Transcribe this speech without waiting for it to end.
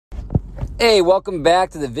Hey, welcome back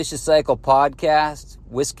to the Vicious Cycle podcast,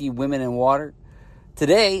 Whiskey, Women, and Water.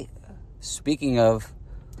 Today, speaking of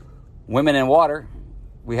women and water,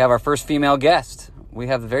 we have our first female guest. We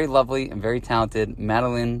have the very lovely and very talented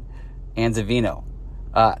Madeline Anzavino.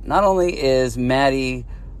 Not only is Maddie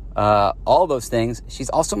all those things, she's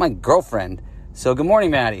also my girlfriend. So good morning,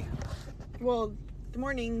 Maddie. Well, good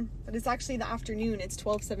morning, but it's actually the afternoon. It's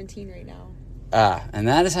 12:17 right now. And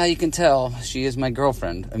that is how you can tell she is my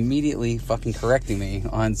girlfriend. Immediately fucking correcting me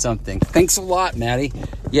on something. Thanks a lot, Maddie.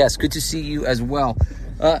 Yes, good to see you as well.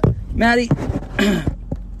 Maddie, why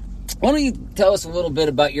don't you tell us a little bit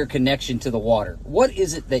about your connection to the water? What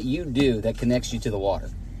is it that you do that connects you to the water?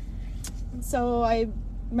 So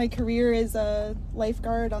my career is a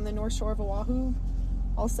lifeguard on the North Shore of Oahu.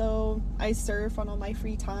 Also, I surf on all my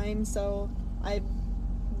free time, so I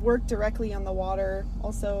work directly on the water.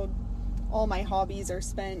 Also, all my hobbies are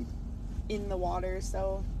spent in the water,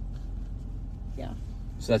 so yeah.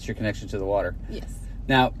 So that's your connection to the water? Yes.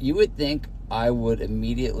 Now, you would think I would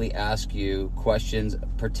immediately ask you questions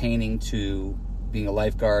pertaining to being a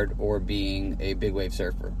lifeguard or being a big wave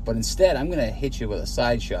surfer. But instead, I'm going to hit you with a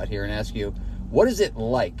side shot here and ask you, what is it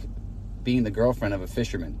like being the girlfriend of a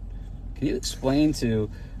fisherman? Can you explain to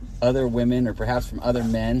other women or perhaps from other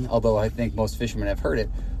men, although I think most fishermen have heard it,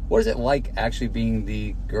 what is it like actually being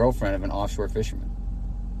the girlfriend of an offshore fisherman?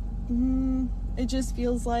 It just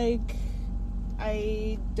feels like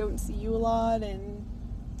I don't see you a lot and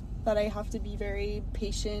that I have to be very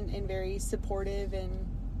patient and very supportive and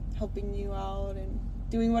helping you out and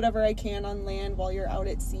doing whatever I can on land while you're out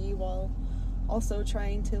at sea, while also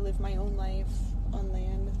trying to live my own life on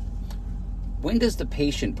land. When does the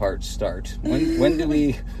patient part start? When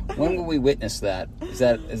will we witness that? Is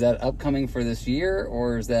that upcoming for this year,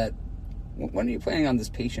 or is that when are you planning on this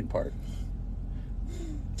patient part?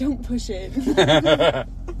 Don't push it.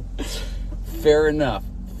 Fair enough.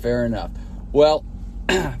 Well,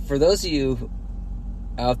 for those of you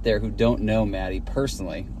out there who don't know Maddie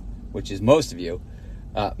personally, which is most of you,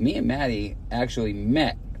 me and Maddie actually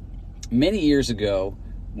met many years ago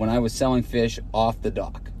when I was selling fish off the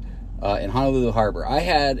dock. In Honolulu Harbor. I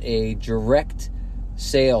had a direct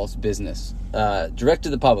sales business, direct to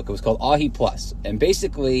the public. It was called Ahi Plus. And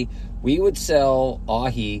basically, we would sell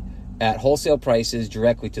ahi at wholesale prices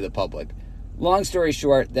directly to the public. Long story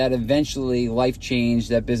short, that eventually life changed.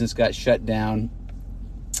 That business got shut down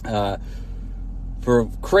for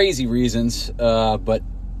crazy reasons. But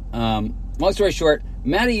long story short,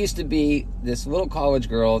 Maddie used to be this little college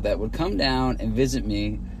girl that would come down and visit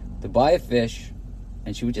me to buy a fish,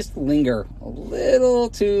 and she would just linger a little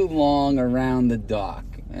too long around the dock.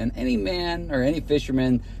 And any man or any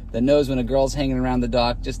fisherman that knows when a girl's hanging around the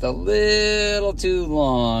dock just a little too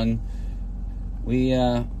long,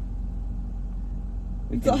 It's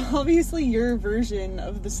obviously your version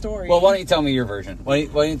of the story. Well, why don't you tell me your version? Why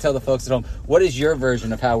don't you tell the folks at home, what is your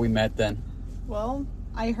version of how we met then? Well,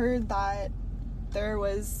 I heard that there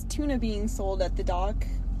was tuna being sold at the dock,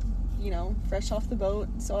 fresh off the boat.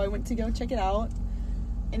 So I went to go check it out.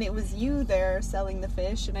 And it was you there selling the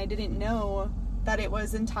fish, and I didn't know that it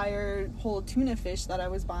was entire whole tuna fish that I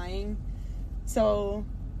was buying. So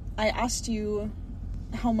I asked you,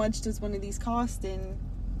 how much does one of these cost? And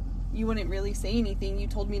you wouldn't really say anything. You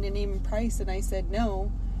told me to name a price, and I said no.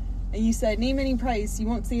 And you said, name any price, you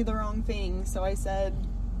won't say the wrong thing. So I said,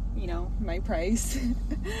 my price.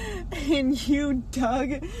 And you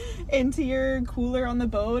dug into your cooler on the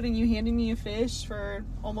boat, and you handed me a fish for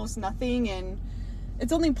almost nothing. And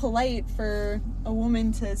it's only polite for a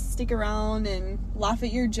woman to stick around and laugh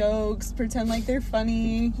at your jokes, pretend like they're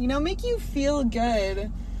funny, make you feel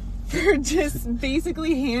good for just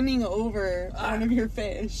basically handing over one of your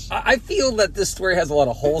fish. I feel that this story has a lot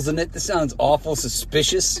of holes in it. This sounds awful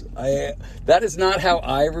suspicious. That is not how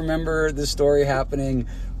I remember the story happening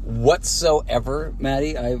whatsoever,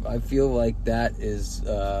 Maddie. I feel like that is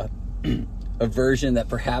a version that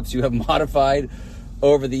perhaps you have modified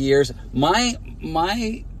over the years. My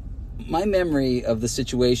memory of the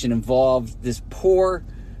situation involved this poor,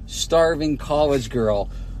 starving college girl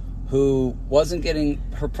who wasn't getting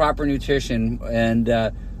her proper nutrition and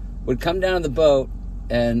would come down to the boat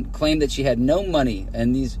and claim that she had no money.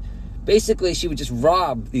 And basically she would just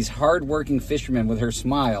rob these hard-working fishermen with her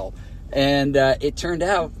smile. And it turned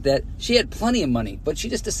out that she had plenty of money, but she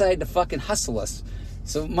just decided to fucking hustle us.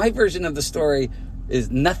 So my version of the story is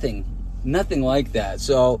nothing like that.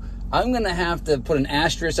 So I'm going to have to put an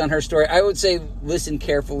asterisk on her story. I would say listen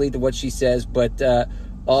carefully to what she says, but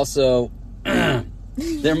also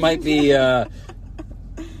there might be some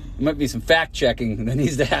fact checking that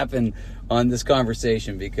needs to happen on this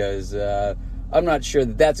conversation, because I'm not sure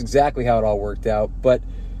that that's exactly how it all worked out. But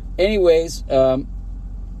anyways,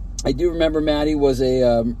 I do remember Maddie was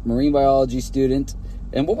a marine biology student.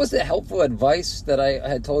 And what was the helpful advice that I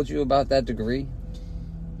had told you about that degree?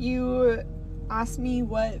 You asked me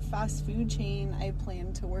what fast food chain I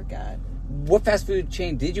planned to work at. What fast food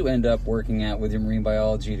chain did you end up working at with your marine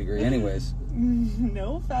biology degree anyways?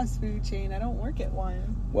 No fast food chain. I don't work at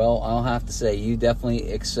one. Well, I'll have to say you definitely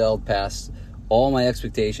excelled past all my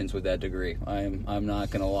expectations with that degree. I'm not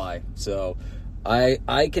going to lie. So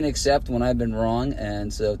I can accept when I've been wrong,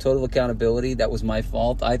 and so total accountability, that was my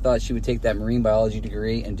fault. I thought she would take that marine biology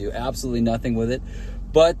degree and do absolutely nothing with it.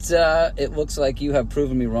 But it looks like you have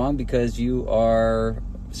proven me wrong because you are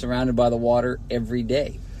surrounded by the water every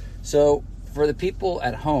day. So for the people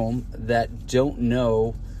at home that don't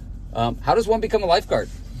know, how does one become a lifeguard?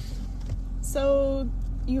 So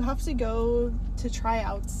you have to go to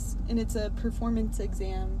tryouts, and it's a performance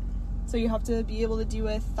exam. So you have to be able to do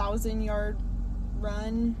a 1,000-yard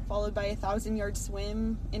run followed by a 1,000-yard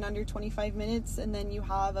swim in under 25 minutes, and then you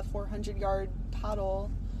have a 400-yard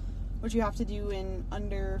paddle, which you have to do in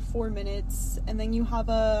under 4 minutes, and then you have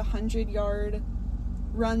a 100-yard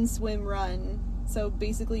run, swim, run. So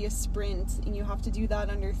basically a sprint, and you have to do that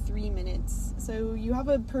under 3 minutes. So you have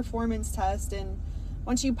a performance test, and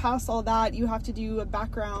once you pass all that, you have to do a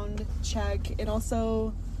background check and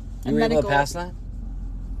also You were able to pass that?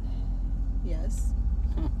 Yes.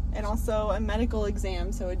 Huh. And also a medical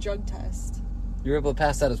exam, so a drug test. You were able to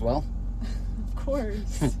pass that as well? Of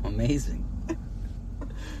course. Amazing.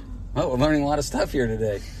 Oh, we're learning a lot of stuff here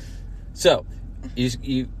today. So,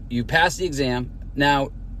 you passed the exam. Now,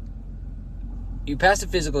 you passed the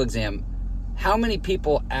physical exam. How many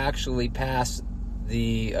people actually pass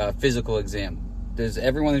the physical exam? Does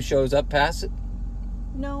everyone who shows up pass it?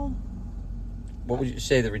 No. What would you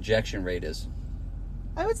say the rejection rate is?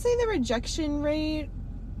 I would say the rejection rate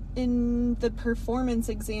in the performance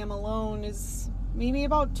exam alone is maybe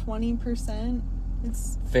about 20%.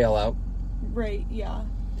 It's Fail out. right, yeah.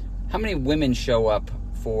 How many women show up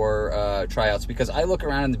for tryouts? Because I look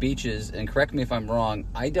around on the beaches, and correct me if I'm wrong,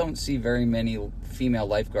 I don't see very many female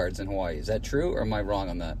lifeguards in Hawaii. Is that true, or am I wrong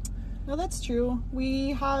on that? No, that's true.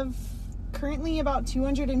 We have currently about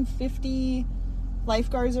 250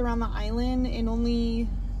 lifeguards around the island, and only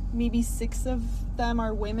maybe 6 of them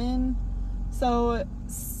are women. So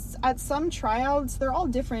at some tryouts, they're all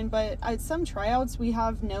different, but at some tryouts we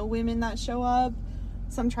have no women that show up.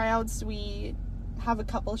 Some tryouts we have a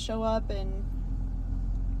couple show up, and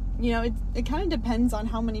you know, it kind of depends on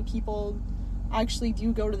how many people actually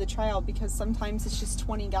do go to the tryout, because sometimes it's just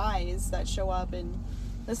 20 guys that show up, and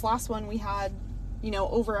this last one we had, you know,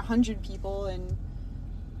 over 100 people, and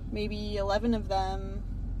maybe 11 of them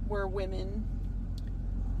were women.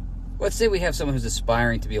 Let's say we have someone who's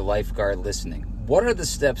aspiring to be a lifeguard listening. What are the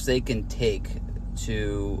steps they can take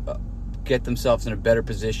to get themselves in a better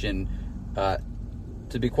position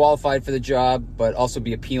to be qualified for the job, but also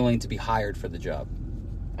be appealing to be hired for the job?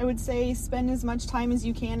 I would say spend as much time as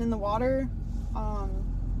you can in the water.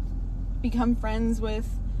 Become friends with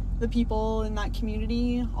the people in that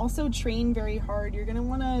community. Also train very hard. You're going to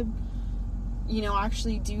want to, you know,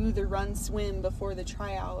 actually do the run swim before the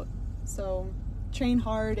tryout. So train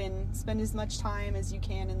hard and spend as much time as you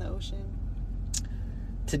can in the ocean.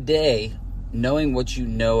 Today, knowing what you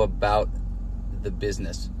know about the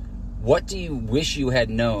business, what do you wish you had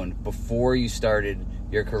known before you started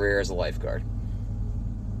your career as a lifeguard?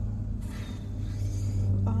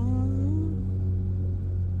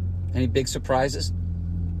 Any big surprises?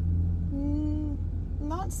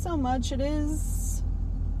 Not so much.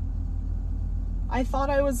 I thought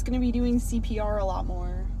I was going to be doing CPR a lot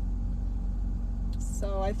more.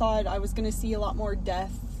 So I thought I was going to see a lot more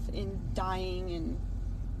death and dying, and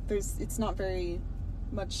it's not very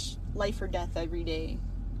much life or death every day.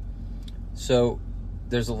 So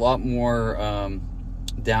there's a lot more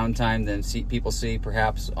downtime than people see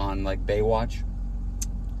perhaps on like Baywatch?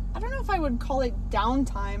 I don't know if I would call it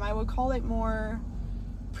downtime. I would call it more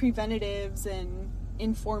preventatives and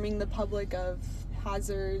informing the public of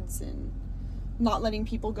hazards and not letting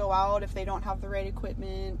people go out if they don't have the right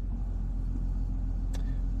equipment.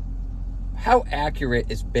 How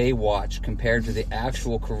accurate is Baywatch compared to the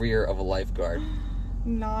actual career of a lifeguard?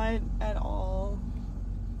 Not at all.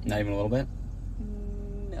 Not even a little bit?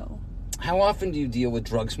 No. How often do you deal with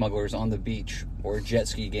drug smugglers on the beach or jet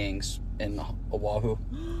ski gangs in Oahu?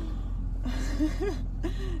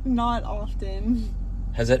 Not often.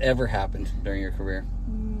 Has that ever happened during your career?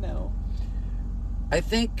 No. I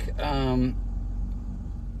think,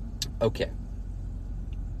 okay.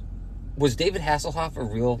 Was David Hasselhoff a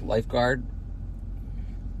real lifeguard?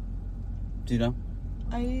 Do you know?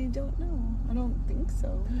 I don't know. I don't think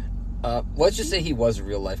so. Let's just say he was a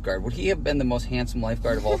real lifeguard. Would he have been the most handsome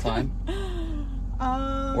lifeguard of all time?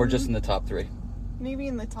 Or just in the top 3? Maybe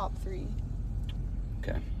in the top 3.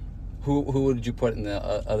 Okay. Who would you put in the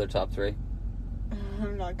other top 3?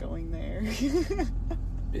 I'm not going there.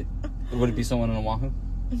 Would it be someone in Oahu?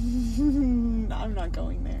 I'm not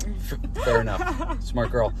going there. Fair enough.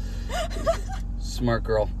 Smart girl. Smart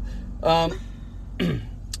girl.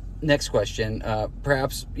 Next question.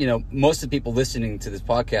 Perhaps, most of the people listening to this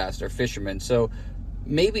podcast are fishermen, so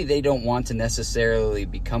maybe they don't want to necessarily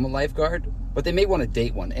become a lifeguard, but they may want to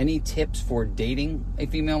date one. Any tips for dating a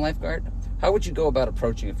female lifeguard? How would you go about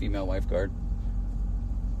approaching a female lifeguard?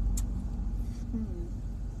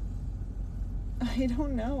 I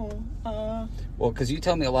don't know. Well, because you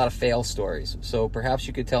tell me a lot of fail stories, so perhaps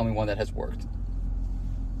you could tell me one that has worked.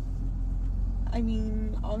 I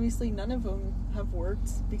mean, obviously none of them have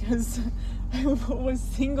worked because I was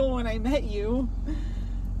single when I met you,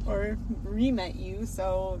 or re-met you.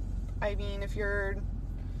 So, I mean, if you're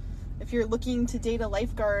looking to date a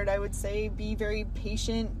lifeguard, I would say be very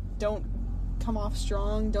patient. Don't come off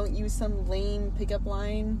strong. Don't use some lame pickup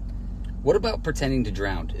line. What about pretending to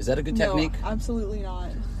drown? Is that a good technique? No, absolutely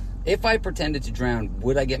not. If I pretended to drown,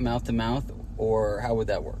 would I get mouth to mouth, or how would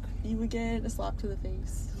that work? You would get a slap to the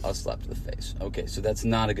face. A slap to the face. Okay, so that's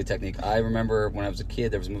not a good technique. I remember when I was a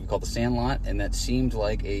kid, there was a movie called The Sandlot, and that seemed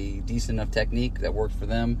like a decent enough technique that worked for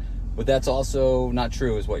them. But that's also not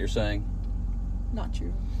true, is what you're saying? Not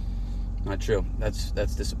true. Not true. That's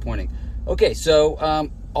disappointing. Okay,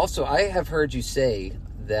 so also I have heard you say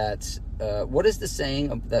that what is the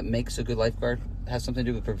saying that makes a good lifeguard? It has something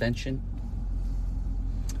to do with prevention.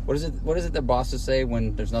 What is it that bosses say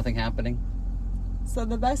when there's nothing happening? So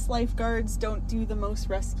the best lifeguards don't do the most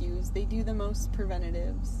rescues. They do the most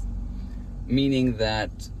preventatives. Meaning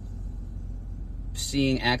that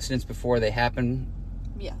seeing accidents before they happen?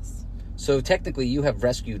 Yes. So technically you have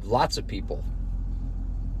rescued lots of people.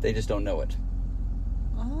 They just don't know it.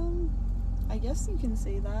 I guess you can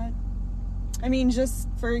say that. I mean, just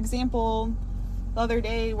for example, the other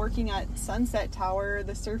day working at Sunset Tower,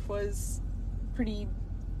 the surf was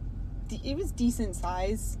it was decent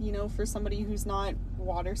size, for somebody who's not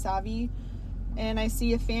water savvy. And I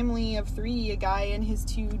see a family of 3, a guy and his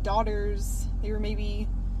 2 daughters, they were maybe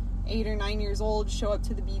 8 or 9 years old, show up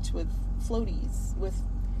to the beach with floaties, with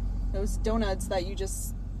those donuts that you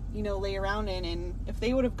just, lay around in. And if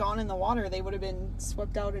they would have gone in the water, they would have been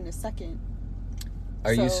swept out in a second.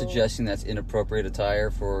 Are you suggesting that's inappropriate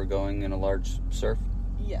attire for going in a large surf?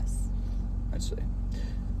 Yes. I see.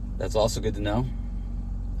 That's also good to know.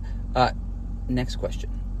 Next question.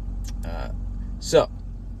 So,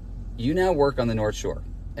 you now work on the North Shore.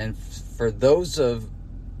 And for those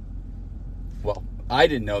I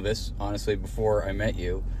didn't know this, honestly, before I met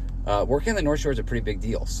you. Working on the North Shore is a pretty big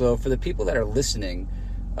deal. So, for the people that are listening,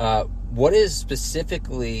 what is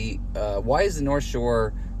specifically, why is the North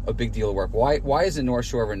Shore a big deal of work? Why is the North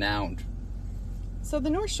Shore renowned? So the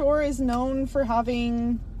North Shore is known for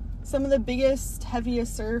having some of the biggest,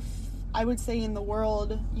 heaviest surf, I would say, in the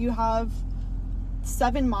world. You have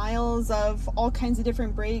 7 miles of all kinds of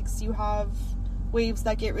different breaks. You have waves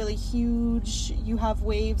that get really huge. You have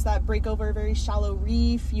waves that break over a very shallow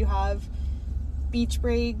reef. You have beach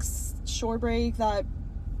breaks, shore break that,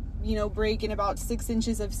 break in about 6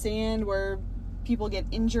 inches of sand where people get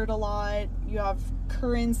injured a lot. You have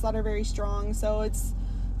currents that are very strong. So it's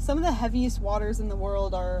some of the heaviest waters in the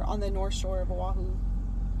world are on the North Shore of Oahu.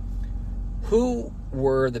 Who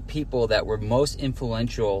were the people that were most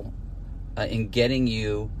influential in getting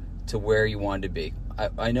you to where you wanted to be?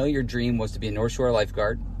 I know your dream was to be a North Shore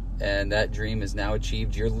lifeguard, and that dream is now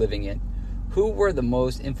achieved. You're living it. Who were the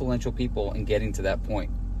most influential people in getting to that point?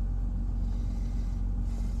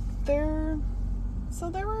 There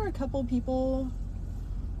were a couple people.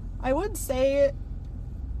 I would say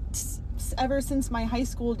ever since my high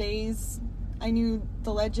school days, I knew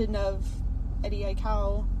the legend of Eddie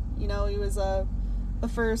Aikau. He was the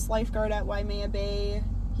first lifeguard at Waimea Bay.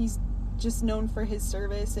 He's just known for his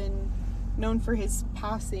service and known for his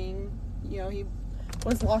passing. He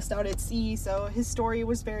was lost out at sea, so his story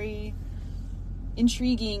was very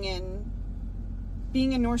intriguing. And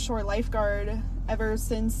being a North Shore lifeguard ever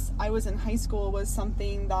since I was in high school was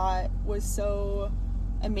something that was so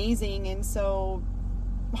amazing and so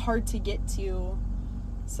hard to get to.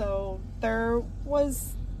 So there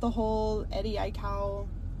was the whole Eddie Aikau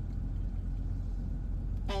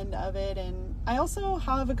end of it. And I also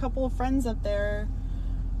have a couple of friends up there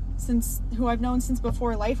who I've known since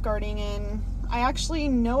before lifeguarding, and I actually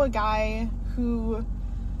know a guy who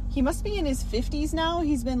he must be in his 50s now.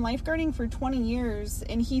 He's been lifeguarding for 20 years,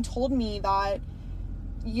 and he told me that,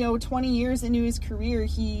 20 years into his career,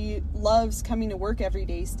 he loves coming to work every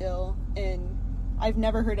day still, and I've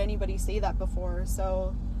never heard anybody say that before,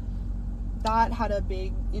 so that had a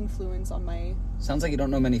big influence on my... Sounds like you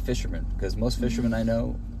don't know many fishermen, because most fishermen I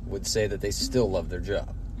know would say that they still love their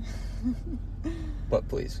job. But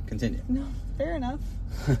please, continue. No, fair enough.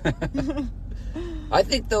 I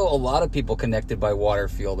think, though, a lot of people connected by water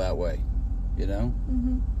feel that way,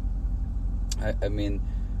 Mm-hmm. I mean,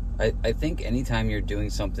 I think anytime you're doing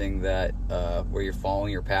something that where you're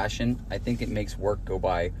following your passion, I think it makes work go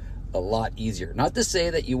by a lot easier. Not to say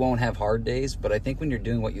that you won't have hard days, but I think when you're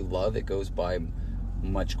doing what you love, it goes by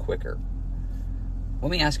much quicker. Let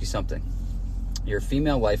me ask you something. You're a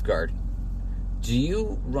female lifeguard. Do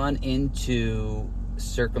you run into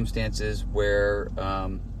circumstances where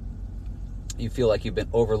you feel like you've been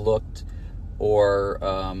overlooked,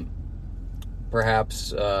 or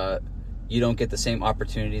perhaps you don't get the same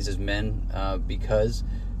opportunities as men because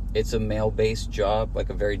it's a male-based job, like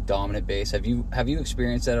a very dominant base? Have you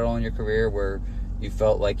experienced that at all in your career, where you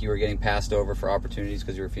felt like you were getting passed over for opportunities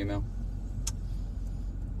because you were female?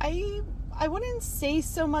 I wouldn't say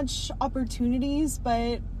so much opportunities,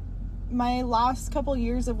 but my last couple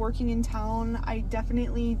years of working in town, I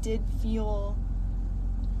definitely did feel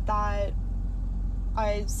that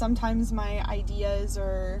sometimes my ideas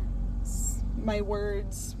or my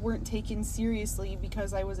words weren't taken seriously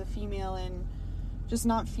because I was a female, and just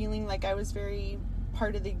not feeling like I was very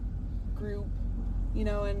part of the group,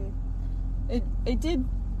 and it did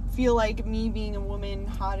feel like me being a woman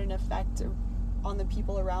had an effect on the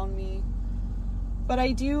people around me. But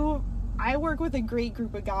I work with a great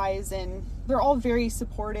group of guys, and they're all very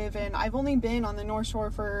supportive, and I've only been on the North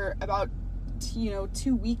Shore for about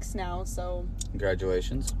 2 weeks now, so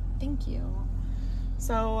Congratulations. thank you.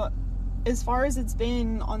 So as far as it's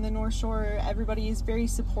been on the North Shore, everybody is very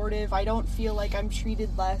supportive. I don't feel like I'm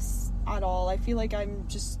treated less at all. I feel like I'm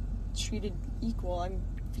just treated equal. I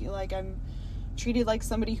feel like I'm treated like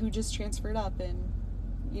somebody who just transferred up, and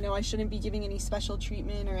I shouldn't be giving any special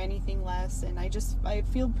treatment or anything less, and I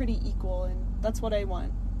feel pretty equal, and that's what I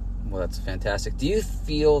want. Well, that's fantastic. Do you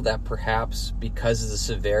feel that perhaps because of the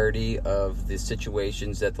severity of the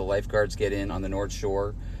situations that the lifeguards get in on the North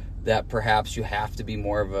Shore, that perhaps you have to be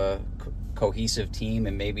more of a cohesive team,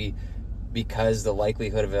 and maybe because the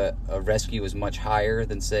likelihood of a rescue is much higher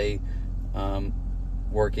than, say,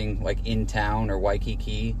 working like in town or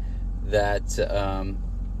Waikiki, that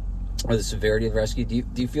or the severity of rescue, do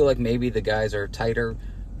you feel like maybe the guys are tighter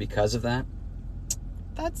because of that?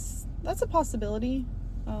 That's a possibility.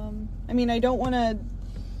 I mean, I don't want to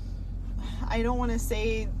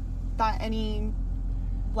say that any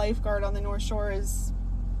lifeguard on the North Shore is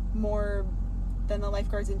more than the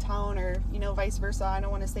lifeguards in town, or vice versa. I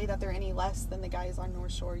don't want to say that they're any less than the guys on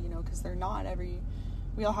North Shore, because they're not.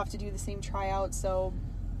 We all have to do the same tryout, so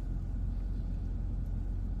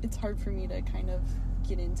it's hard for me to kind of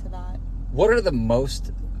get into that. What are the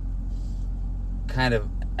most kind of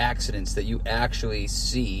accidents that you actually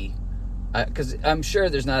see? Because I'm sure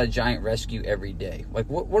there's not a giant rescue every day. Like,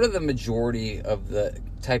 what are the majority of the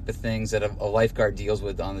type of things that a lifeguard deals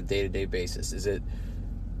with on a day-to-day basis? Is it,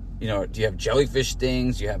 do you have jellyfish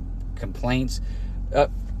stings? Do you have complaints?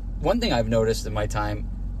 One thing I've noticed in my time,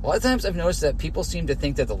 a lot of times I've noticed that people seem to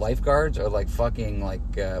think that the lifeguards are like fucking like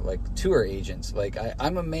tour agents. Like,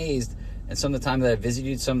 I'm amazed, and some of the time that I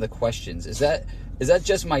visited, some of the questions. Is that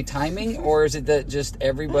just my timing, or is it that just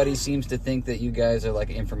everybody seems to think that you guys are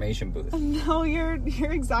like an information booth? No, you're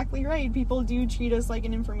exactly right. People do treat us like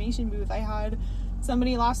an information booth. I had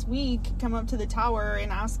somebody last week come up to the tower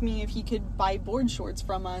and ask me if he could buy board shorts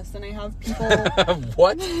from us, and I have people...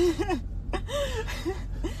 What?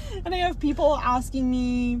 And I have people asking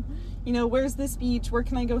me, where's this beach? Where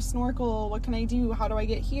can I go snorkel? What can I do? How do I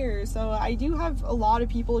get here? So I do have a lot of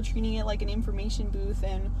people treating it like an information booth,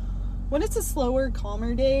 and when it's a slower,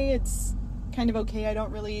 calmer day, it's kind of okay. I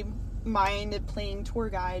don't really mind playing tour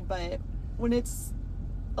guide, but when it's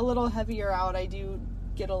a little heavier out, I do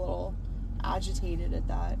get a little agitated at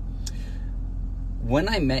that. When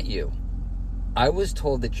I met you, I was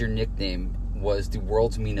told that your nickname was the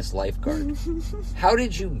world's meanest lifeguard. How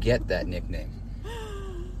did you get that nickname?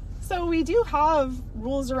 So we do have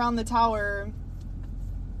rules around the tower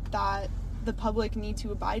that the public need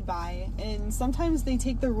to abide by, and sometimes they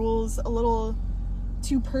take the rules a little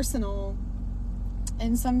too personal,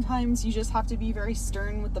 and sometimes you just have to be very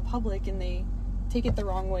stern with the public and they take it the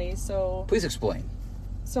wrong way. So please explain.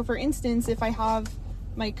 So for instance, if I have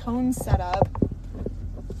my cones set up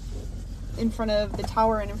in front of the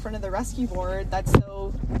tower and in front of the rescue board. That's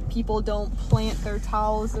so people don't plant their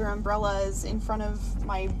towels, their umbrellas in front of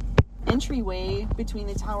my entryway between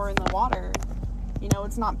the tower and the water. You know,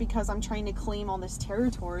 it's not because I'm trying to claim all this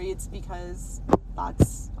territory. It's because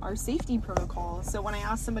that's our safety protocol. So when I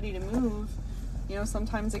ask somebody to move, you know,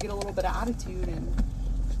 sometimes I get a little bit of attitude and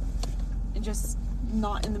just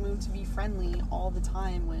not in the mood to be friendly all the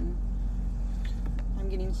time when I'm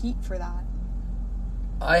getting heat for that.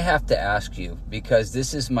 I have to ask you, because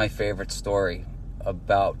this is my favorite story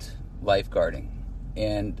about lifeguarding,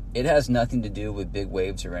 and it has nothing to do with big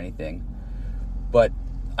waves or anything, but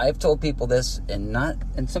I've told people this,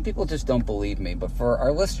 and some people just don't believe me, but for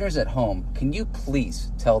our listeners at home, can you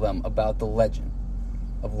please tell them about the legend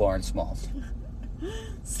of Lauren Smalls?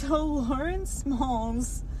 So Lauren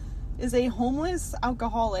Smalls is a homeless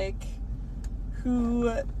alcoholic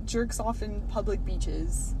who jerks off in public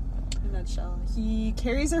beaches. In a nutshell, he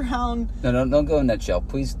carries around. No, don't go in a nutshell.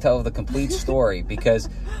 Please tell the complete story, because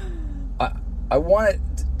I want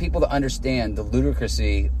people to understand the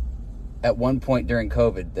ludicrousy at one point during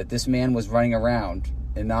COVID that this man was running around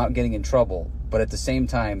and not getting in trouble, but at the same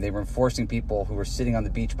time they were enforcing people who were sitting on the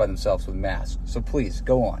beach by themselves with masks. So please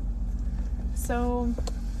go on. So,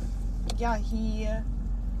 yeah, he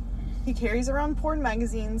carries around porn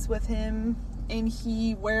magazines with him, and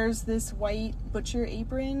he wears this white butcher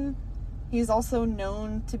apron. He's also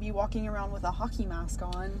known to be walking around with a hockey mask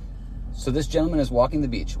on. So this gentleman is walking the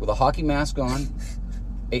beach with a hockey mask on,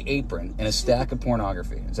 an apron, and a stack of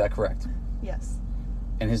pornography. Is that correct? Yes.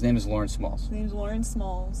 And his name is Lauren Smalls. His name's Lauren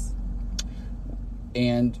Smalls.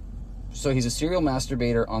 And so he's a serial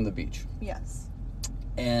masturbator on the beach. Yes.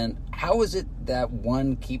 And how is it that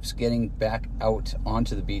one keeps getting back out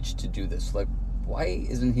onto the beach to do this? Like, why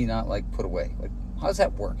isn't he not, like, put away? Like, how does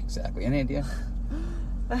that work exactly? Any idea?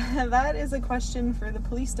 That is a question for the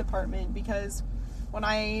police department, because when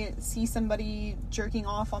I see somebody jerking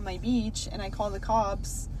off on my beach and I call the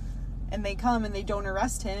cops and they come and they don't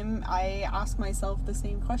arrest him, I ask myself the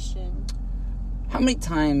same question. How many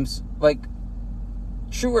times, like,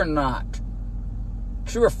 true or not,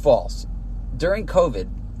 true or false, during COVID,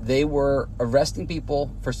 they were arresting people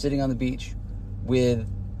for sitting on the beach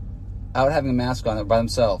without having a mask on by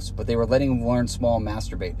themselves, but they were letting Lauren Small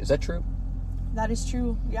masturbate. Is that true? That is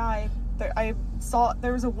true. Yeah, I saw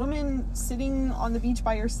there was a woman sitting on the beach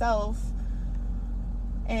by herself,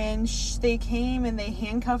 and they came and they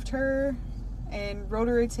handcuffed her and wrote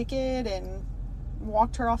her a ticket and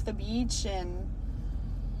walked her off the beach. And,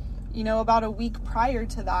 you know, about a week prior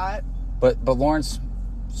to that. But Lawrence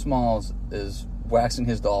Smalls is waxing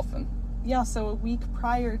his dolphin. Yeah, so a week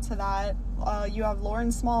prior to that, you have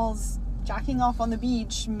Lauren Smalls jacking off on the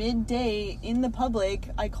beach midday in the public.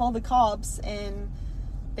 I call the cops and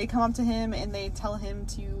they come up to him and they tell him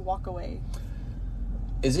to walk away.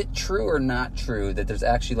 Is it true or not true that there's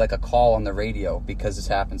actually like a call on the radio because this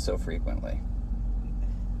happens so frequently?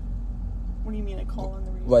 What do you mean a call on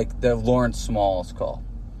the radio? Like the Lauren Smalls call.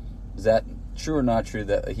 Is that true or not true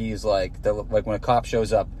that he's like when a cop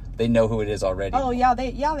shows up, they know who it is already? Oh yeah,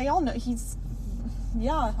 they all know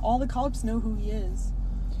all the cops know who he is.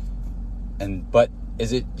 But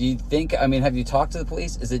is it, do you think, I mean, have you talked to the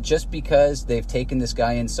police? Is it just because they've taken this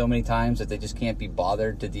guy in so many times that they just can't be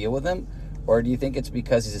bothered to deal with him? Or do you think it's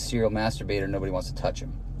because he's a serial masturbator and nobody wants to touch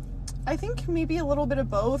him? I think maybe a little bit of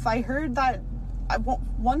both. I heard that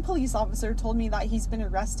one police officer told me that he's been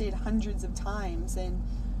arrested hundreds of times, and,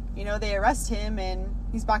 you know, they arrest him and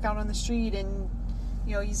he's back out on the street and,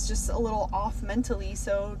 you know, he's just a little off mentally,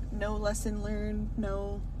 so no lesson learned,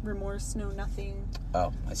 no remorse, no nothing.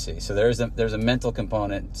 Oh, I see. So there's a mental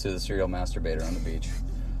component to the serial masturbator on the beach.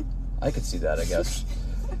 I could see that, I guess.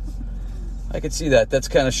 I could see that. That's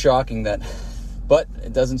kind of shocking, but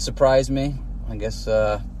it doesn't surprise me. I guess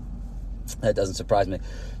that doesn't surprise me.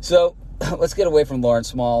 So let's get away from Lauren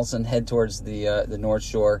Smalls and head towards the North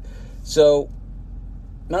Shore. So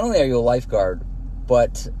not only are you a lifeguard,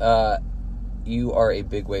 but you are a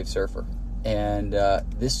big wave surfer. And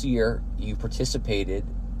this year you participated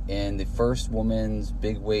in the first women's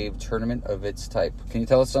big wave tournament of its type. Can you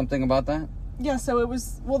tell us something about that? Yeah, so it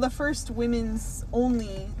was, the first women's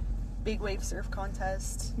only big wave surf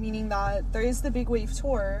contest, meaning that there is the big wave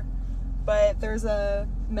tour, but there's a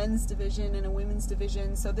men's division and a women's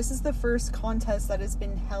division. So this is the first contest that has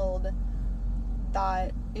been held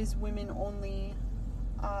that is women only.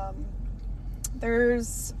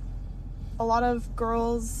 There's a lot of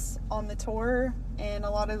girls on the tour and a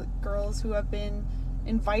lot of girls who have been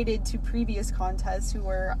invited to previous contests who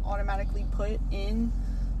were automatically put in.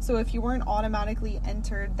 So if you weren't automatically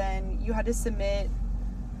entered, then you had to submit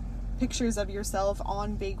pictures of yourself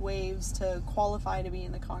on big waves to qualify to be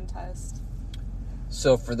in the contest.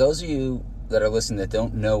 So for those of you that are listening that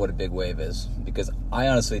don't know what a big wave is, because I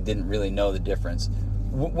honestly didn't really know the difference,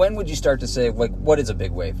 when would you start to say, like, what is a big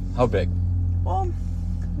wave? How big? Well,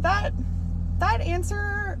 that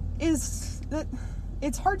answer is that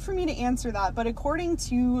it's hard for me to answer that, but according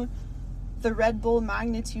to the Red Bull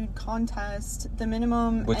Magnitude contest, the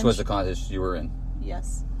minimum... Which was the contest you were in?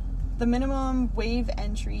 Yes. The minimum wave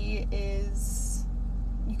entry is,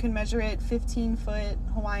 you can measure it 15-foot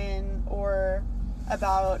Hawaiian or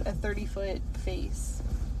about a 30-foot face.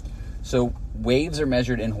 So waves are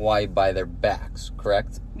measured in Hawaii by their backs,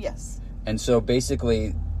 correct? Yes. And so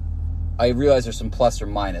basically, I realize there's some plus or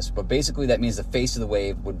minus, but basically that means the face of the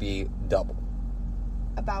wave would be double.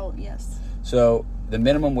 About, yes. So the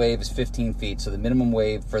minimum wave is 15 feet, so the minimum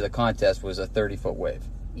wave for the contest was a 30-foot wave.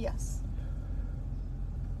 Yes.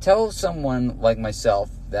 Tell someone like myself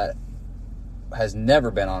that has never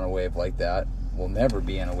been on a wave like that, will never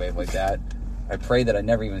be on a wave like that. I pray that I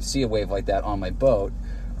never even see a wave like that on my boat.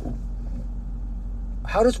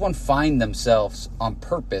 How does one find themselves on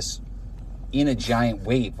purpose in a giant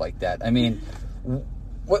wave like that? I mean,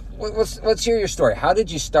 let's hear your story. How did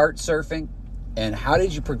you start surfing, and how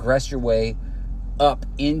did you progress your way up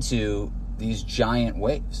into these giant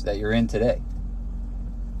waves that you're in today?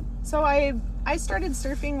 So I started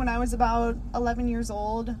surfing when I was about 11 years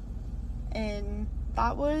old, and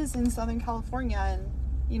that was in Southern California, and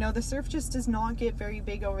you know, the surf just does not get very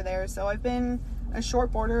big over there. So I've been a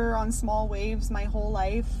shortboarder on small waves my whole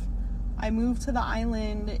life. I moved to the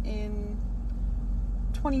island in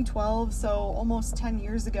 2012, so almost 10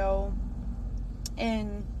 years ago,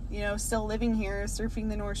 and you know, still living here, surfing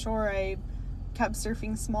the North Shore. I kept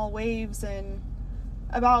surfing small waves, and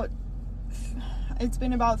it's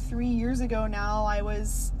been about 3 years ago now, I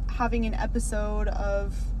was having an episode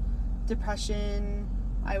of depression.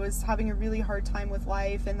 I was having a really hard time with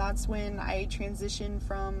life, and that's when I transitioned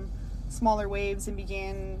from smaller waves and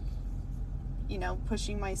began, you know,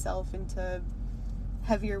 pushing myself into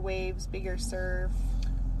heavier waves, bigger surf.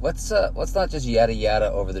 Let's not just yada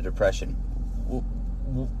yada over the depression.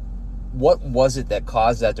 What was it that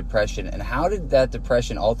caused that depression, and how did that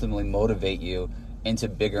depression ultimately motivate you into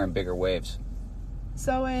bigger and bigger waves?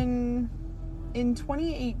 So in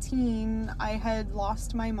 2018, I had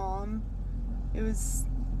lost my mom. It was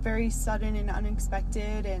very sudden and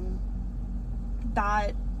unexpected, and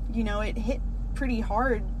that, you know, it hit pretty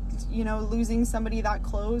hard, you know, losing somebody that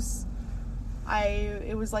close.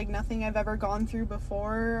 It was like nothing I've ever gone through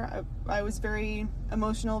before. I was very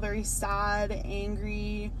emotional, very sad,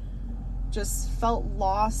 angry, just felt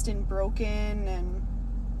lost and broken, and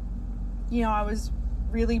you know, I was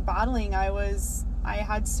really battling. I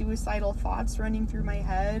had suicidal thoughts running through my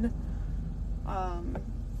head, and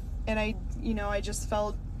I just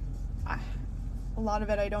felt, a lot of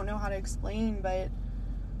it I don't know how to explain, but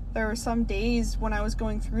there were some days when I was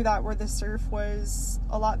going through that where the surf was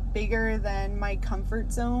a lot bigger than my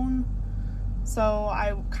comfort zone. So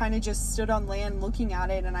I kind of just stood on land looking at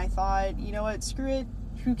it, and I thought, you know what, screw it,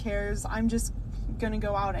 who cares? I'm just gonna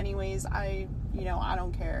go out anyways. I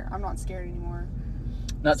don't care. I'm not scared anymore.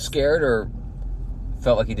 Not scared, or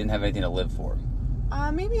felt like you didn't have anything to live for?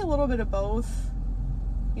 Maybe a little bit of both.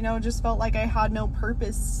 You know, just felt like I had no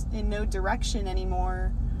purpose and no direction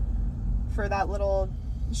anymore for that little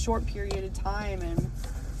short period of time. And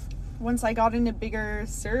once I got into bigger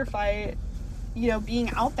surf, being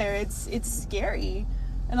out there, it's scary.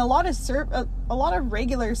 And a lot of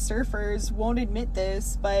regular surfers won't admit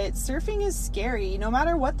this, but surfing is scary. No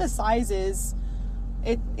matter what the size is,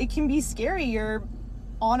 it can be scary. You're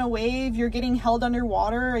on a wave, you're getting held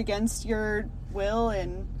underwater against your will,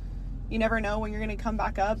 and you never know when you're going to come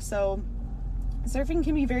back up. So surfing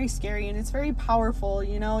can be very scary, and it's very powerful,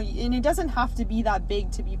 you know, and it doesn't have to be that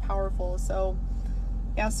big to be powerful. So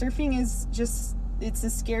yeah, surfing is just, it's a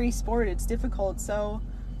scary sport. It's difficult. So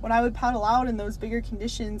when I would paddle out in those bigger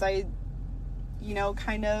conditions, it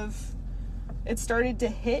started to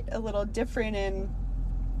hit a little different, and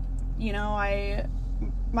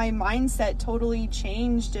my mindset totally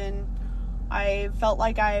changed, and I felt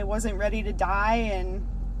like I wasn't ready to die, and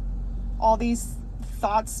all these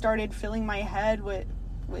thoughts started filling my head with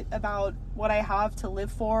about what I have to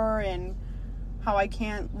live for, and how I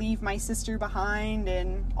can't leave my sister behind,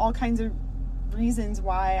 and all kinds of reasons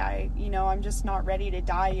why I'm just not ready to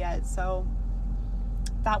die yet. So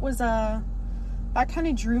that kind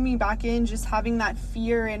of drew me back in, just having that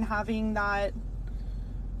fear and having that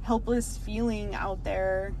helpless feeling out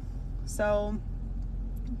there. So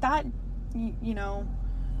that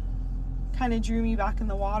kind of drew me back in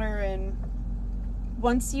the water, and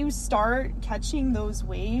once you start catching those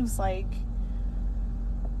waves, like,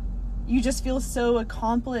 you just feel so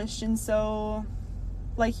accomplished and so,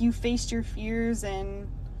 like, you faced your fears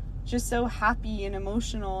and just so happy and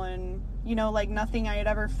emotional and, you know, like nothing I had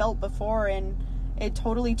ever felt before. And it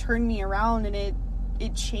totally turned me around, and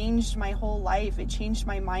it changed my whole life. It changed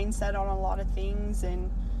my mindset on a lot of things,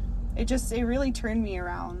 and it really turned me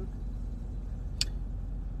around.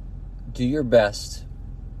 Do your best,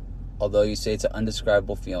 although you say it's an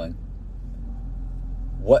undescribable feeling.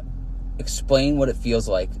 Explain what it feels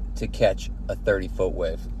like to catch a 30-foot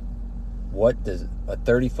wave. What does a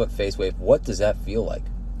 30-foot face wave, what does that feel like?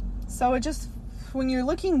 So it just, when you're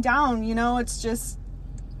looking down, you know, it's just,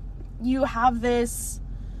 you have this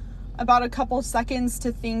about a couple seconds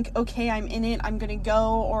to think, okay, I'm in it, I'm gonna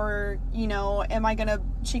go, or, you know, am I gonna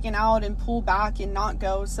chicken out and pull back and not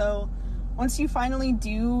go? So once you finally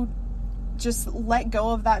do just let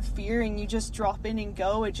go of that fear and you just drop in and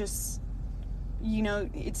go, it just, you know,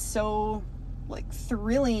 it's so, like,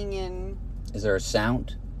 thrilling. And is there a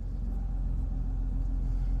sound?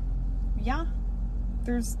 Yeah,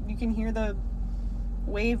 you can hear the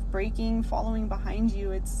wave breaking, following behind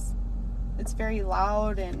you. It's very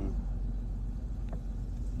loud, and,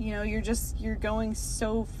 you know, you're going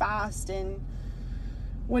so fast, and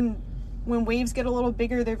when waves get a little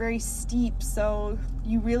bigger, they're very steep, so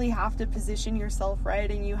you really have to position yourself right,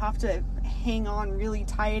 and you have to hang on really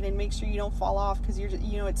tight and make sure you don't fall off, because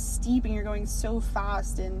it's steep and you're going so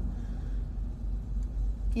fast, and,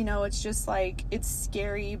 you know, it's just like, it's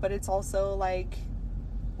scary, but it's also like,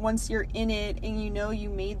 once you're in it and you know you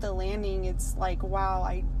made the landing, it's like, wow,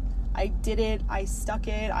 I did it, I stuck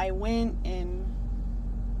it, I went, and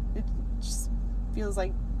it just feels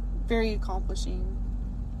like very accomplishing.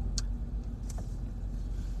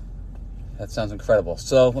 That sounds incredible.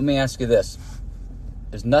 So let me ask you this.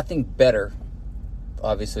 There's nothing better,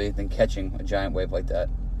 obviously, than catching a giant wave like that.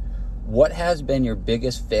 What has been your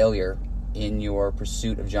biggest failure in your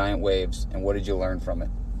pursuit of giant waves, and what did you learn from it?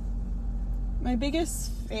 My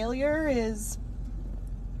biggest failure is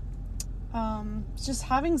just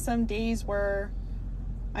having some days where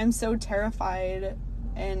I'm so terrified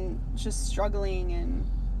and just struggling, and,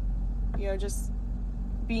 you know, just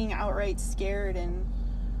being outright scared and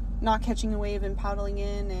not catching a wave and paddling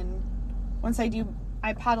in. And once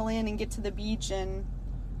I paddle in and get to the beach, and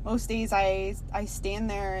most days I stand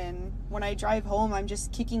there, and when I drive home, I'm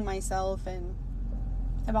just kicking myself and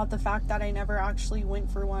about the fact that I never actually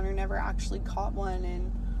went for one or never actually caught one.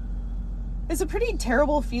 And it's a pretty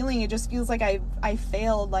terrible feeling. It just feels like I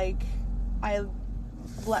failed, like I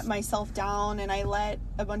let myself down, and I let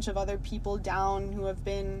a bunch of other people down who have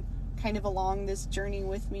been kind of along this journey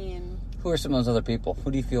with me. And who are some of those other people?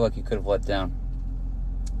 Who do you feel like you could have let down?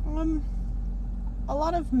 A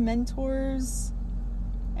lot of mentors.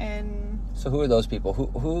 And so who are those people?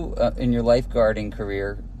 Who in your lifeguarding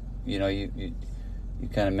career, you know, you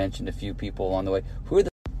kind of mentioned a few people along the way. Who are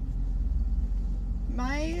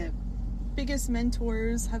my biggest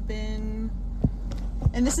mentors have been,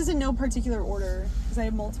 and this is in no particular order because I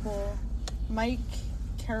have multiple. Mike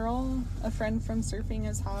Carroll, a friend from surfing,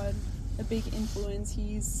 has had a big influence.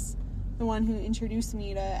 He's the one who introduced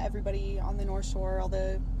me to everybody on the North Shore, all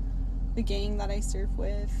the gang that I surf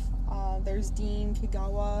with. There's Dean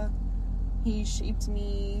Kagawa. He shaped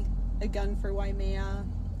me a gun for Waimea.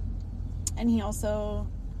 And he also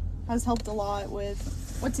has helped a lot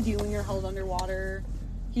with what to do when you're held underwater.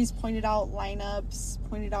 He's pointed out lineups,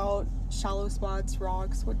 pointed out shallow spots,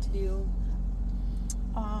 rocks, what to do.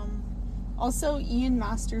 Also, Ian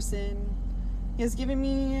Masterson. He has given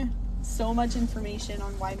me so much information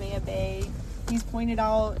on Waimea Bay. He's pointed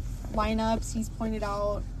out lineups. He's pointed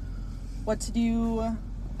out what to do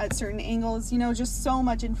at certain angles. You know, just so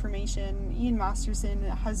much information. Ian Masterson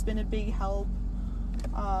has been a big help.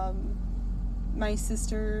 My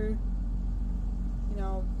sister, you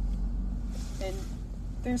know, and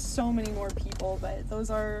there's so many more people, but those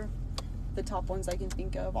are the top ones I can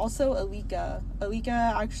think of. Also, Alika.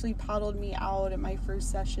 Alika actually paddled me out at my first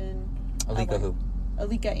session. Alika who?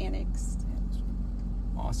 Alika Annex.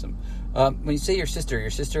 Awesome. When you say your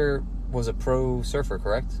sister was a pro surfer,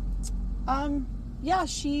 correct? Yeah,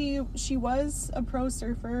 she was a pro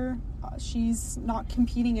surfer. She's not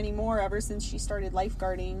competing anymore ever since she started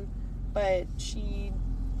lifeguarding, but she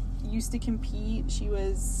used to compete. She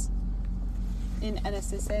was in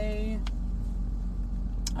NSSA.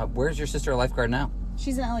 Where's your sister a lifeguard now?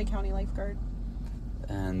 She's an LA County lifeguard.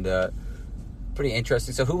 And pretty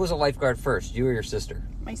interesting. So who was a lifeguard first, you or your sister?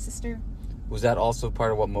 My sister. Was that also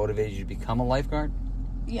part of what motivated you to become a lifeguard?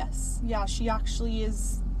 Yes. Yeah, she actually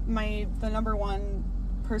is the number one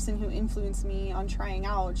person who influenced me on trying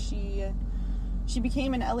out. She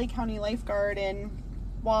became an LA County lifeguard, and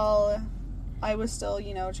while I was still,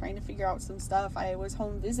 trying to figure out some stuff, I was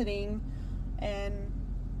home visiting, and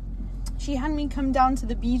she had me come down to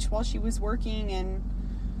the beach while she was working, and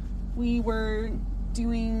we were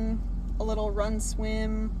doing a little run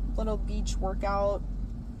swim, little beach workout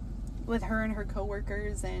with her and her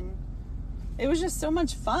coworkers, and it was just so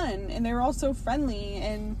much fun, and they were all so friendly,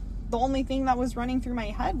 and the only thing that was running through my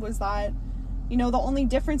head was that, the only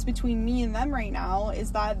difference between me and them right now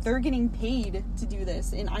is that they're getting paid to do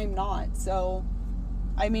this, and I'm not, so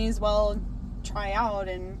I may as well try out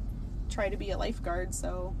and try to be a lifeguard.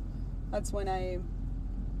 So that's when I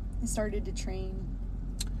started to train.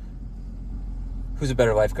 Who's a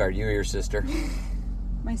better lifeguard, you or your sister?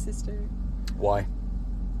 My sister. Why?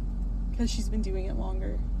 Because she's been doing it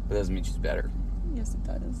longer. That doesn't mean she's better. Yes, it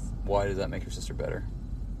does. Why does that make your sister better?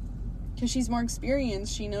 Because she's more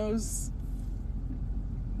experienced. She knows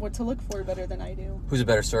what to look for better than I do. Who's a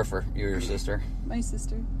better surfer, you or your sister? My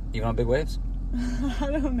sister. Even on big waves? I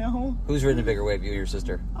don't know. Who's ridden a bigger wave, you or your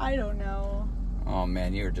sister? I don't know. Oh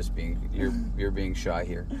man, you're being shy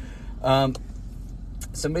here.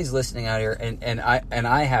 Somebody's listening out here, and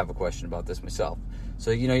I have a question about this myself.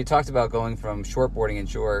 So you talked about going from shortboarding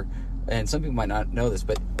inshore, and some people might not know this,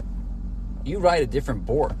 but you ride a different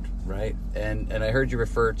board, right? And I heard you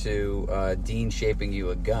refer to Dean shaping you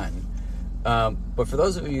a gun. But for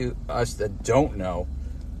those of us that don't know,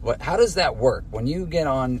 how does that work? When you get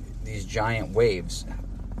on these giant waves,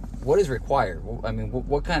 what is required? I mean,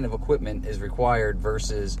 what kind of equipment is required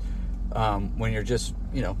versus when you're just,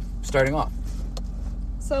 starting off?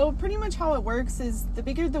 So pretty much how it works is the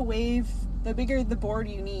bigger the wave, the bigger the board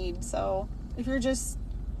you need. So if you're just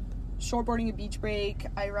shortboarding a beach break,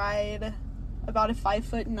 I ride about a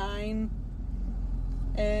 5'9",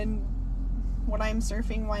 and when I'm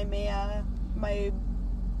surfing Waimea,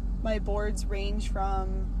 my boards range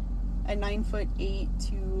from a 9'8"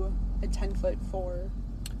 to a 10'4",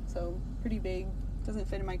 so pretty big. Doesn't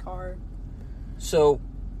fit in my car. So,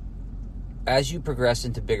 as you progress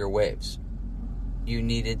into bigger waves, you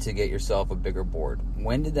needed to get yourself a bigger board.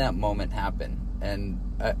 When did that moment happen? And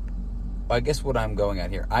I guess what I'm going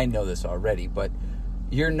at here, I know this already, but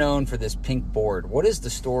you're known for this pink board. What is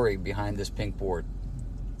the story behind this pink board?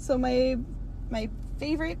 So my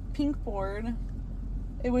favorite pink board,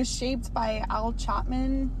 it was shaped by Al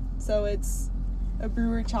Chapman. So it's a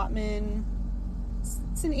Brewer Chapman.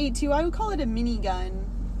 It's an 8.2. I would call it a mini gun,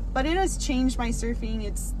 but it has changed my surfing.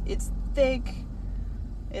 It's thick,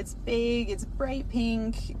 it's big, it's bright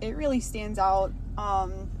pink. It really stands out.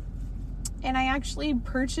 And I actually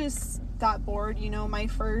purchased that board, my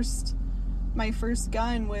first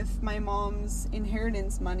gun with my mom's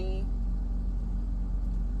inheritance money.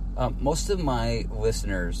 Most of my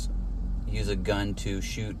listeners use a gun to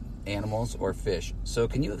shoot animals or fish. So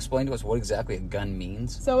can you explain to us what exactly a gun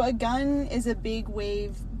means? So a gun is a big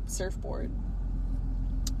wave surfboard.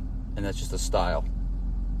 And that's just a style?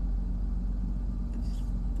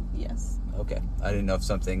 Yes. Okay. I didn't know if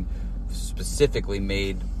something specifically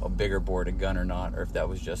made a bigger board a gun or not, or if that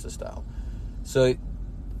was just a style. So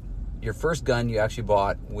your first gun you actually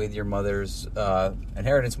bought with your mother's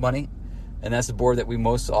inheritance money, and that's the board that we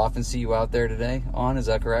most often see you out there today on, is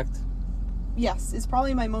that correct? Yes, it's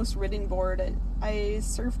probably my most ridden board. I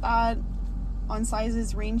surf that on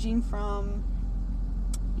sizes ranging from,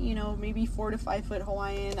 maybe 4 to 5 foot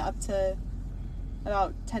Hawaiian up to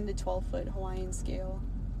about 10 to 12 foot Hawaiian scale.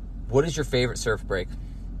 What is your favorite surf break?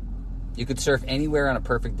 You could surf anywhere on a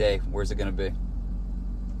perfect day. Where's it going to be?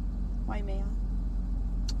 Waimea.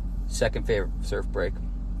 Second favorite surf break.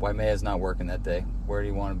 Waimea's not working that day. Where do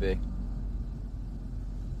you want to be?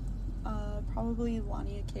 Probably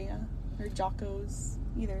Laniakea or Jocko's,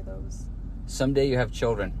 either of those. Someday you have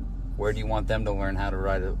children. Where do you want them to learn how to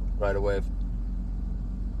ride a wave?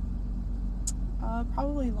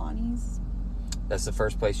 Probably Lonnie's. That's the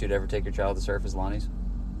first place you'd ever take your child to surf, is Lonnie's?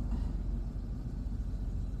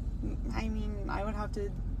 I mean, I would have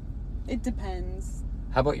to... It depends.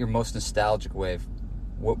 How about your most nostalgic wave?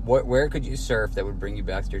 Where could you surf that would bring you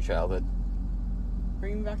back to your childhood?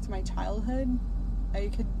 Bring me back to my childhood? I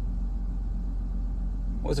could...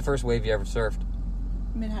 What was the first wave you ever surfed?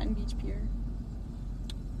 Manhattan Beach Pier.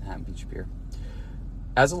 Manhattan Beach Pier.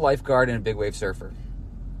 As a lifeguard and a big wave surfer,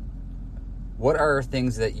 what are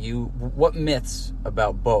things that what myths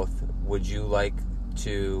about both would you like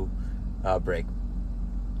to break?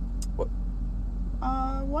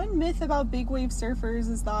 One myth about big wave surfers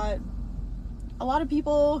is that a lot of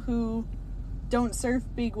people who don't surf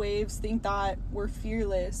big waves think that we're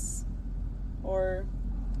fearless, or,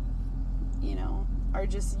 are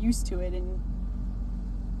just used to it and,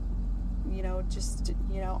 just,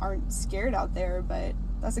 aren't scared out there. But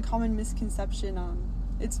that's a common misconception.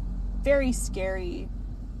 It's very scary.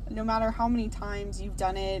 No matter how many times you've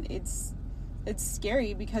done it, it's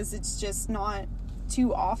scary because it's just not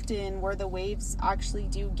too often where the waves actually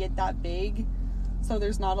do get that big. So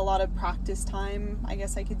there's not a lot of practice time, I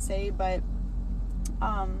guess I could say. But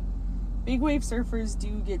big wave surfers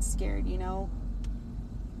do get scared,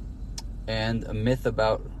 And a myth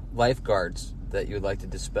about lifeguards that you would like to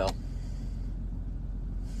dispel?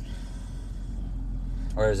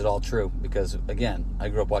 Or is it all true? Because, again, I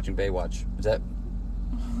grew up watching Baywatch. Is that...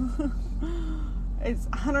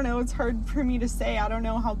 I don't know, it's hard for me to say. I don't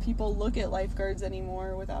know how people look at lifeguards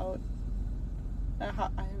anymore without...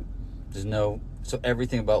 There's no... So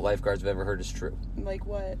everything about lifeguards I've ever heard is true. Like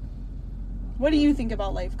what? What do you think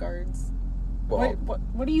about lifeguards? Well,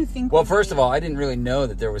 what do you think? Well, first of all, I didn't really know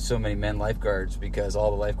that there was so many men lifeguards because all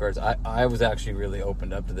the lifeguards, I was actually really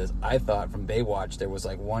opened up to this. I thought from Baywatch there was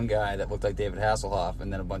like one guy that looked like David Hasselhoff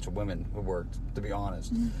and then a bunch of women who worked, to be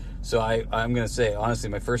honest. Mm-hmm. So I'm going to say, honestly,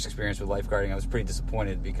 my first experience with lifeguarding, I was pretty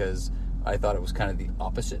disappointed because I thought it was kind of the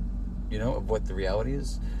opposite, of what the reality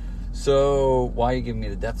is. So why are you giving me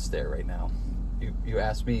the death stare right now? You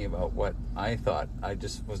asked me about what I thought. I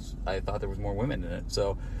thought there was more women in it.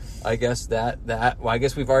 So I guess I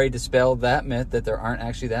guess we've already dispelled that myth that there aren't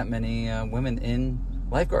actually that many women in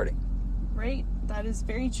lifeguarding. Right. That is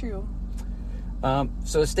very true.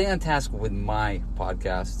 So to stay on task with my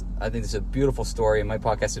podcast, I think this is a beautiful story, and my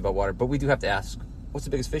podcast is about water, but we do have to ask, what's the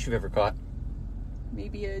biggest fish you've ever caught?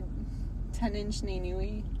 Maybe a 10-inch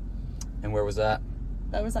Nainui. And where was that?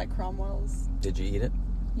 That was at Cromwell's. Did you eat it?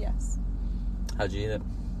 Yes. How'd you eat it?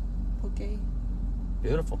 Poke.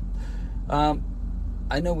 Beautiful. I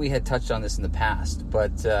know we had touched on this in the past,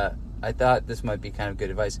 but I thought this might be kind of good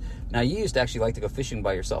advice. Now, you used to actually like to go fishing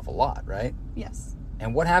by yourself a lot, right? Yes.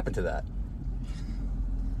 And what happened to that?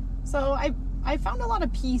 So I found a lot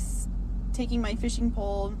of peace taking my fishing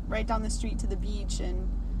pole right down the street to the beach and,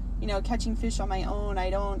 catching fish on my own. I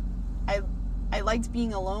liked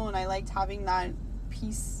being alone. I liked having that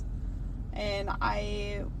peace. And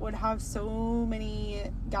I would have so many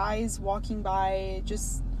guys walking by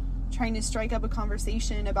just trying to strike up a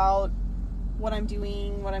conversation about what I'm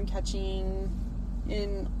doing, what I'm catching.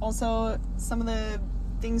 And also some of the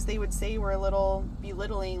things they would say were a little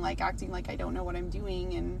belittling, like acting like I don't know what I'm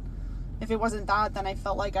doing. And if it wasn't that, then I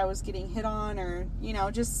felt like I was getting hit on, or,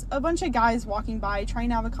 just a bunch of guys walking by trying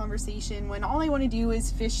to have a conversation when all I want to do is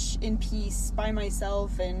fish in peace by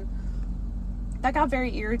myself. And that got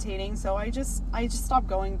very irritating, so I just stopped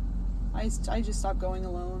going. I just stopped going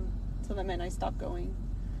alone. So that meant I stopped going.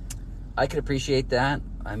 I could appreciate that.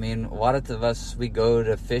 I mean, a lot of us, we go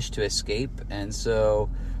to fish to escape, and so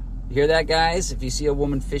you hear that, guys? If you see a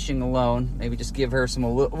woman fishing alone, maybe just give her a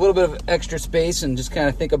little bit of extra space and just kind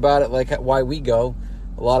of think about it like why we go.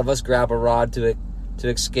 A lot of us grab a rod to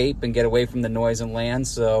escape and get away from the noise and land.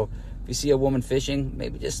 So if you see a woman fishing,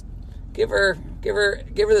 maybe just give her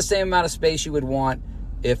the same amount of space you would want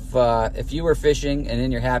if you were fishing and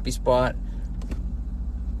in your happy spot.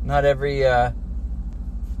 Not everyone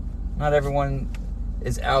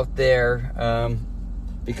is out there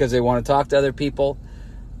because they want to talk to other people.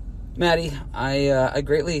 Maddie, I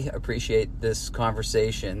greatly appreciate this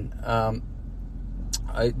conversation.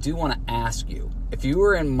 I do want to ask you, if you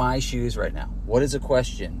were in my shoes right now, what is a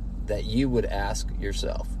question that you would ask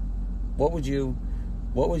yourself? What do you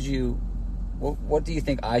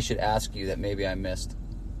think I should ask you that maybe I missed?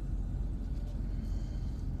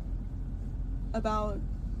 About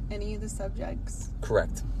any of the subjects?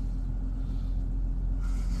 Correct.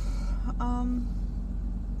 I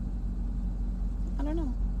don't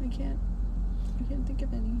know. I can't think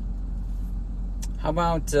of any. How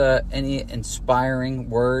about any inspiring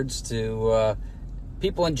words to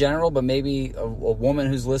people in general, but maybe a woman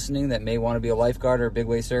who's listening that may want to be a lifeguard or a big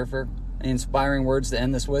wave surfer? Any inspiring words to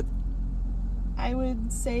end this with? I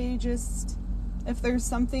would say just, if there's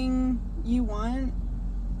something you want,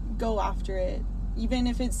 go after it. Even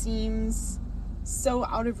if it seems so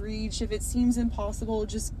out of reach, if it seems impossible,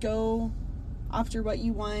 just go after what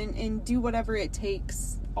you want and do whatever it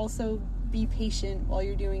takes. Also, be patient while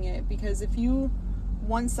you're doing it, because if you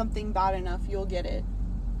want something bad enough, you'll get it.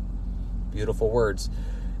 Beautiful words.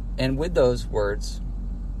 And with those words,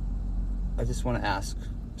 I just want to ask,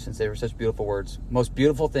 since they were such beautiful words, most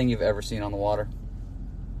beautiful thing you've ever seen on the water?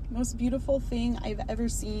 Most beautiful thing I've ever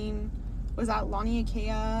seen was at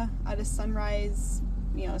Laniakea at a sunrise,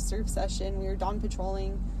 surf session. We were dawn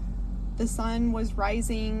patrolling. The sun was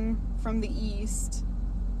rising from the east,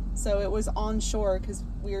 so it was on shore because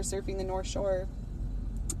we were surfing the North Shore.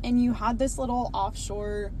 and you had this little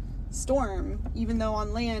offshore storm, even though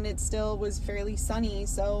on land it still was fairly sunny.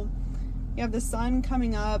 So you have the sun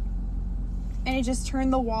coming up, and it just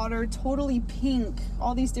turned the water totally pink,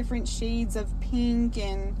 all these different shades of pink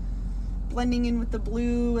and blending in with the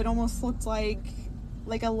blue. It almost looked like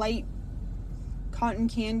a light cotton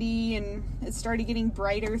candy, and it started getting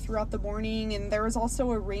brighter throughout the morning. And there was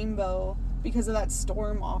also a rainbow because of that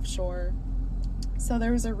storm offshore. So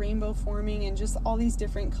there was a rainbow forming and just all these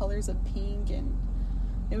different colors of pink, and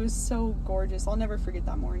it was so gorgeous. I'll never forget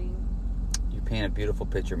that morning. You paint a beautiful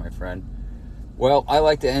picture, my friend. Well, I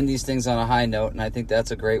like to end these things on a high note, and I think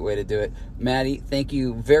that's a great way to do it. Maddie, thank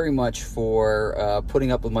you very much for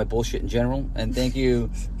putting up with my bullshit in general, and thank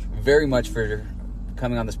you very much for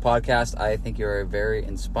coming on this podcast. I think you're a very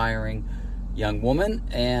inspiring young woman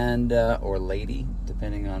and or lady,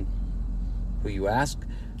 depending on who you ask.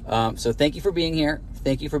 So thank you for being here.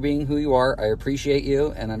 Thank you for being who you are. I appreciate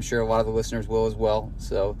you, and I'm sure a lot of the listeners will as well.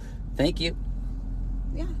 So thank you.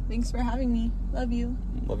 Yeah, thanks for having me. Love you.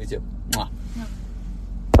 Love you too. Mwah. Yeah.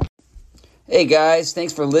 Hey guys,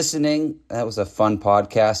 thanks for listening. That was a fun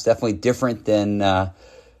podcast. Definitely different than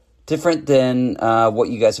what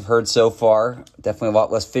you guys have heard so far. Definitely a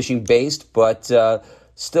lot less fishing based, but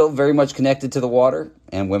still very much connected to the water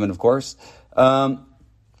and women, of course.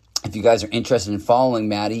 If you guys are interested in following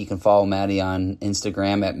Maddie, you can follow Maddie on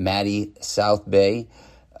Instagram at Maddie South Bay.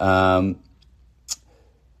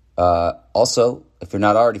 Also, if you're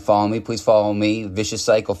not already following me, please follow me, Vicious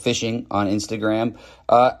Cycle Fishing on Instagram.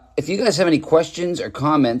 If you guys have any questions or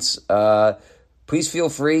comments, please feel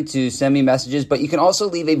free to send me messages, but you can also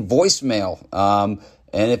leave a voicemail.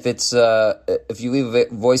 And if you leave a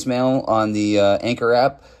voicemail on the Anchor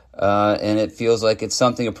app, and it feels like it's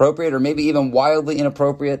something appropriate or maybe even wildly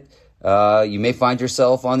inappropriate, you may find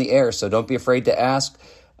yourself on the air, so don't be afraid to ask.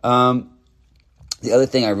 The other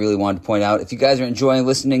thing I really wanted to point out, if you guys are enjoying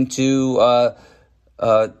listening to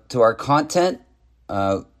our content,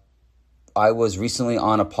 I was recently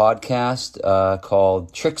on a podcast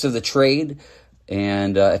called Tricks of the Trade,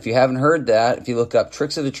 and if you haven't heard that, if you look up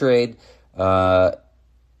Tricks of the Trade,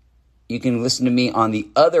 you can listen to me on the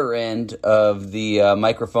other end of the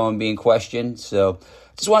microphone being questioned. So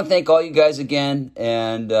just want to thank all you guys again,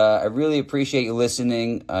 and I really appreciate you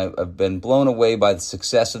listening. I've been blown away by the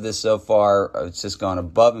success of this so far. It's just gone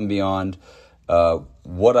above and beyond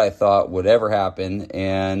what I thought would ever happen.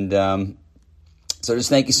 And so just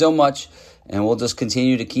thank you so much, and we'll just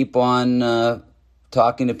continue to keep on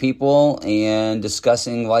talking to people and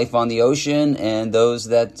discussing life on the ocean and those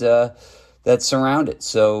that surround it.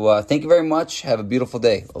 So thank you very much. Have a beautiful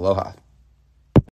day. Aloha.